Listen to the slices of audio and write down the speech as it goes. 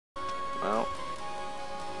Well,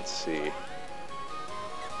 let's see.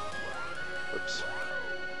 Oops.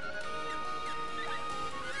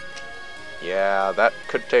 Yeah, that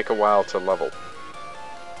could take a while to level.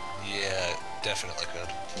 Yeah, definitely could.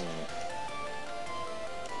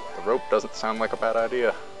 The rope doesn't sound like a bad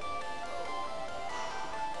idea.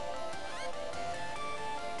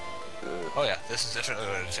 Ugh. Oh yeah, this is definitely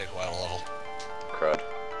going to take a while to level. Crud.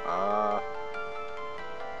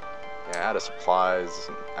 Yeah, out of supplies,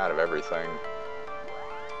 out of everything.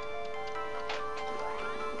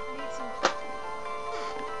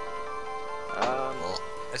 Well,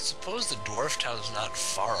 I suppose the dwarf town's not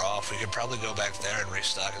far off. We could probably go back there and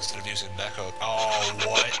restock instead of using Neko. Oh,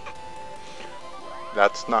 what?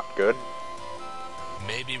 That's not good.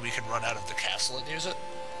 Maybe we can run out of the castle and use it?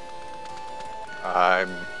 I'm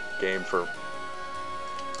game for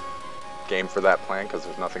that plan because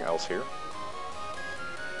there's nothing else here.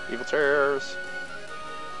 Evil chairs.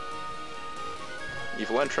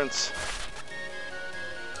 Evil entrance.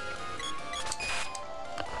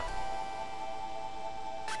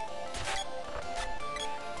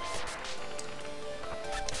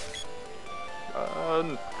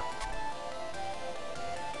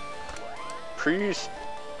 Trees.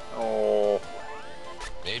 Oh.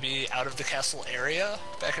 Maybe out of the castle area,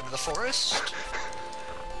 back into the forest?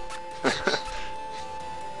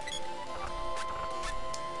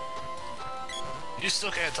 You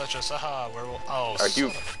still can't touch us, haha, oh, Are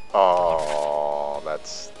you... Oh,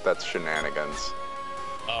 that's shenanigans.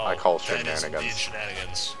 Oh, I call that is indeed shenanigans.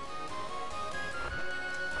 shenanigans.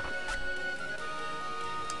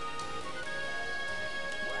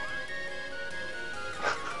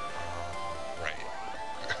 Right.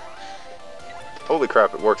 Holy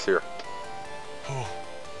crap, it works here. Whew.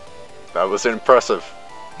 That was impressive.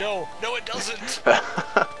 No, no it doesn't!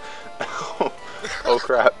 Oh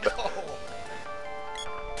crap. No.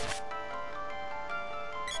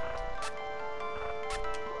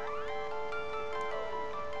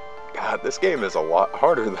 God, this game is a lot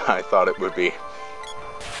harder than I thought it would be.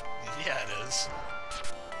 Yeah, it is.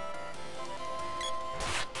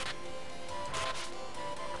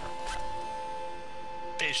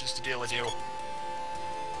 Patience to deal with you.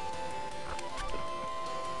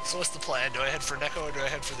 So what's the plan? Do I head for Neko or do I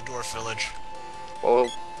head for the dwarf village? Well,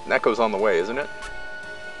 Neko's on the way, isn't it?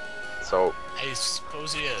 So... I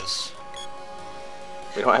suppose he is.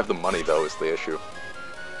 We don't have the money, though, is the issue.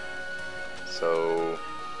 So...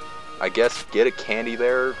 I guess get a candy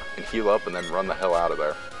there and heal up and then run the hell out of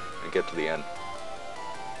there and get to the end.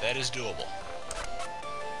 That is doable.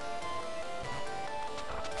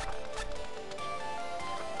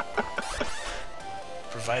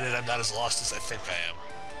 Provided I'm not as lost as I think I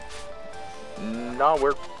am. No,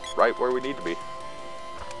 we're right where we need to be.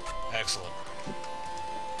 Excellent.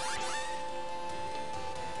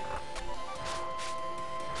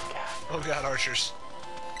 Oh god, archers.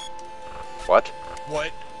 What?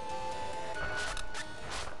 What?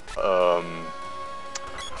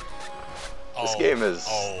 This game is...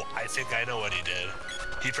 Oh, I think I know what he did.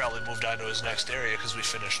 He probably moved on to his next area because we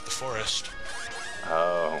finished the forest.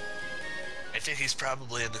 Oh. I think he's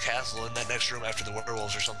probably in the castle in that next room after the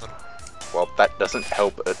werewolves or something. Well, that doesn't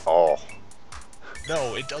help at all.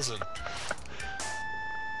 No, it doesn't.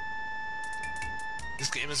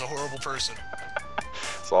 This game is a horrible person.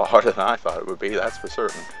 It's a lot harder than I thought it would be, that's for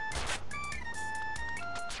certain.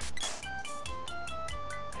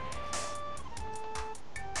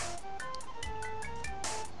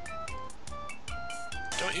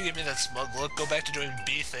 Don't you give me that smug look. Go back to doing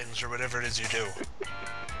bee things or whatever it is you do.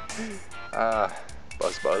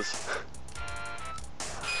 Buzz.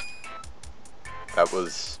 That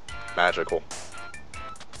was magical.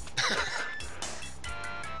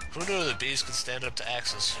 Who knew that bees could stand up to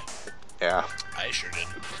axes? Yeah. I sure did.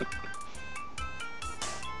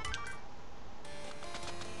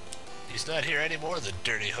 He's not here anymore, the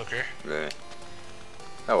dirty hooker. Eh.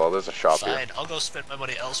 Oh well, there's a shop Fine, here. I'll go spend my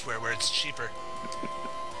money elsewhere where it's cheaper.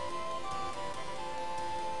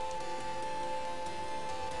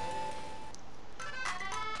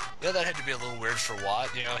 Yeah, that had to be a little weird for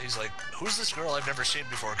Watt. You know, he's like, who's this girl I've never seen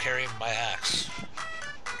before carrying my axe?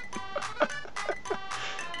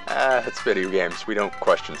 It's video games. We don't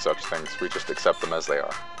question such things. We just accept them as they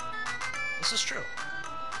are. This is true.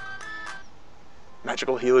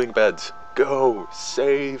 Magical healing beds. Go!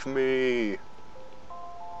 Save me!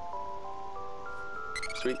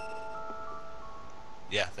 Sweet.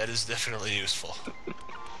 Yeah, that is definitely useful.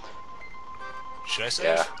 Should I save?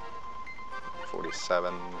 Yeah.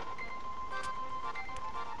 47.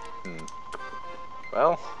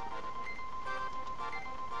 Well.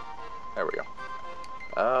 There we go.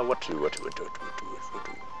 What to do?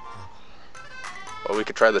 Well, we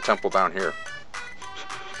could try the temple down here.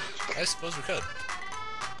 I suppose we could.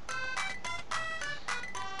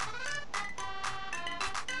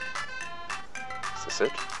 Is this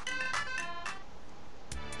it?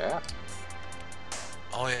 Yeah.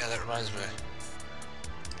 Oh yeah, that reminds me.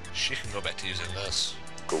 She can go back to using this.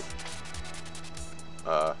 Cool.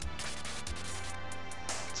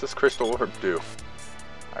 What's this crystal orb do?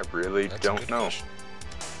 I really don't know. Question.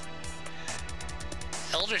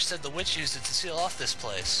 Elder said the witch used it to seal off this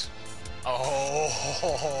place. Oh.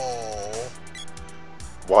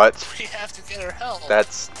 What? We have to get her help.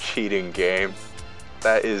 That's cheating, game.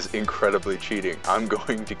 That is incredibly cheating. I'm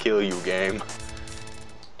going to kill you, game.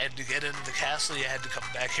 And to get into the castle, you had to come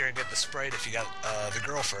back here and get the Sprite if you got the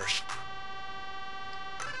girl first.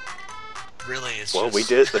 Really, it's Well, just... we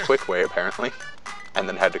did it the quick way, apparently. And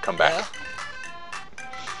then had to come back.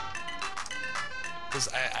 Because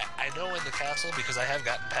I know in the castle, because I have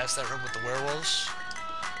gotten past that room with the werewolves,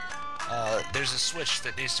 there's a switch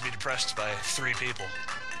that needs to be depressed by 3 people.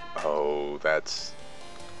 Oh, that's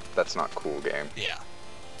not cool, game. Yeah,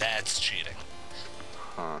 that's cheating.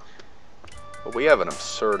 Huh. But we have an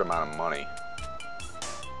absurd amount of money.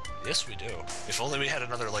 Yes, we do. If only we had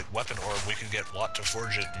another, like, weapon orb, we could get Watt to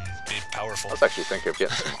forge it and be powerful. I was actually thinking of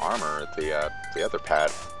getting some armor at the other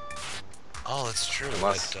pad. Oh, that's true.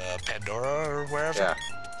 Unless... At Pandora or wherever? Yeah.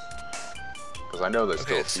 Because I know there's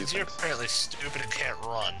still a few since you're things. apparently stupid and can't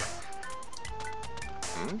run.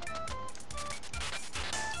 Hmm?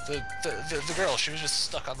 The girl, she was just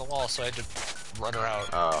stuck on the wall, so I had to run her out.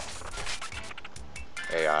 Oh.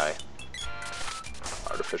 AI.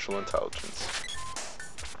 Artificial intelligence.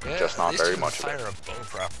 Yeah, Just not very much of fire it. a bow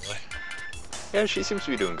properly. Yeah, she seems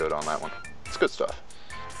to be doing good on that one. It's good stuff.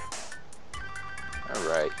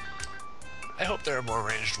 Alright. I hope there are more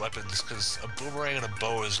ranged weapons, because a boomerang and a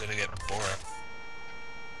bow is going to get boring.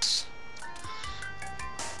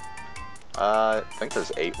 I think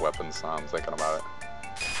there's 8 weapons now I'm thinking about it.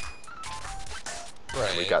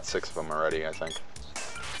 Right. We got 6 of them already, I think.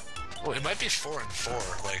 Well, it might be 4 and 4,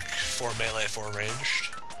 like 4 melee, 4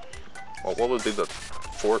 ranged. Well, what would be the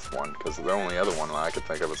 4th one? Because the only other one I could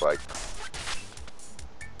think of is like...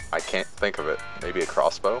 I can't think of it. Maybe a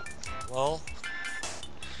crossbow? Well...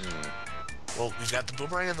 Well, we've got the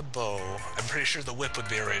boomerang and the bow. I'm pretty sure the whip would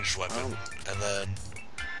be a ranged weapon. Oh. And then...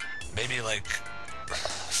 maybe, like...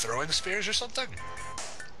 throwing spears or something?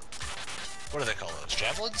 What do they call those?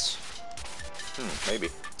 Javelins? Maybe.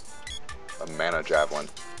 A mana javelin.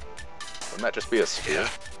 Wouldn't that just be a spear? Yeah.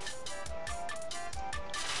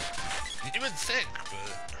 You would think,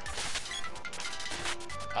 but...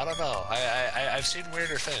 I don't know. I've seen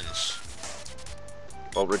weirder things.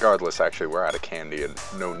 Well, regardless, actually, we're out of candy and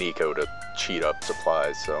no Nico to cheat up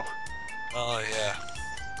supplies, so... Oh, yeah.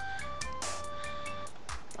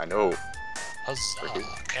 I know. Huzzah.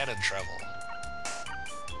 Cannon travel.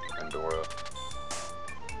 Pandora.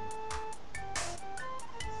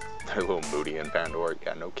 They're a little moody in Pandora.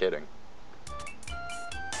 Yeah, no kidding.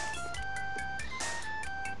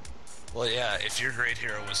 Well, yeah, if your great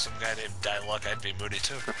hero was some guy named Diluck, I'd be moody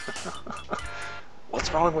too.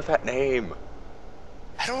 What's wrong with that name?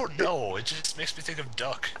 I don't know. It just makes me think of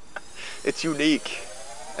Duck. It's unique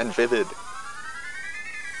and vivid.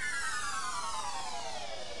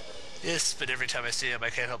 Yes, but every time I see him, I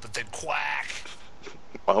can't help but think quack.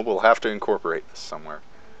 Well, we'll have to incorporate this somewhere.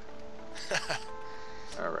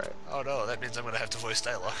 Alright. Oh no, that means I'm gonna have to voice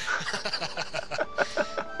Diluck.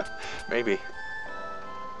 Maybe.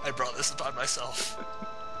 I brought this upon myself.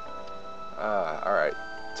 Alright.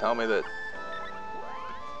 Tell me that...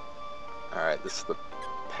 Alright, this is the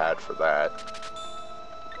pad for that.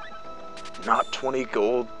 Not 20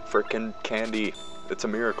 gold frickin' candy. It's a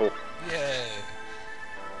miracle. Yay.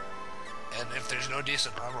 And if there's no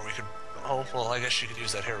decent armor, we could... Oh, well, I guess you could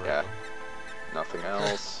use that hair Yeah. ribbon. Nothing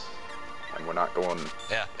else. And we're not going...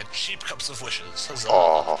 Yeah, and cheap cups of wishes. Huzzah.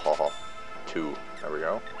 Oh, 2. There we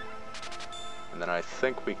go. And then I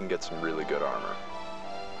think we can get some really good armor.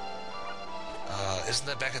 Isn't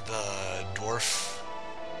that back at the dwarf?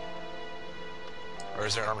 Or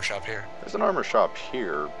is there an armor shop here? There's an armor shop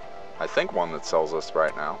here. I think one that sells us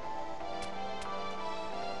right now.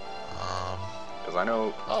 Because I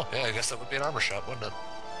know... Oh, yeah, I guess that would be an armor shop, wouldn't it?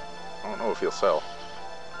 I don't know if he'll sell.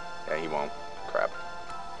 Yeah, he won't. Crap.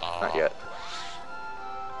 Not yet.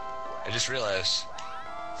 I just realized,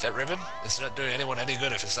 that ribbon, it's not doing anyone any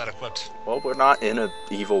good if it's not equipped. Well, we're not in an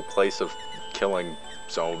evil place of killing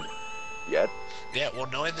zone yet. Yeah, well,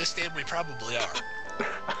 knowing this game, we probably are.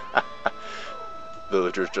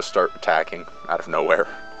 Villagers just start attacking out of nowhere.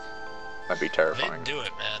 That'd be They terrifying. do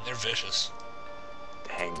it, man. They're vicious.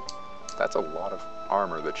 Dang. That's a lot of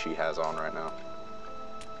armor that she has on right now.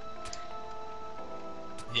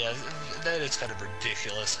 Yeah, that is kind of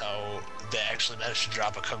ridiculous how they actually managed to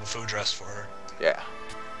drop a kung fu dress for her. Yeah.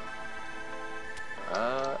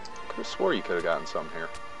 Could have swore you could have gotten some here.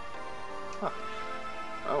 Huh.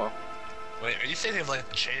 Oh well. Wait, are you thinking of like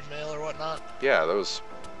the chainmail or whatnot? Yeah, those.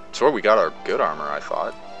 That's where we got our good armor, I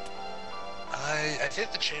thought. I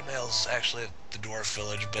think the chainmail's actually at the dwarf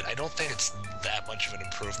village, but I don't think it's that much of an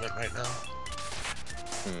improvement right now.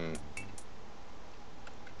 Hmm.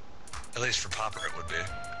 At least for Popper it would be.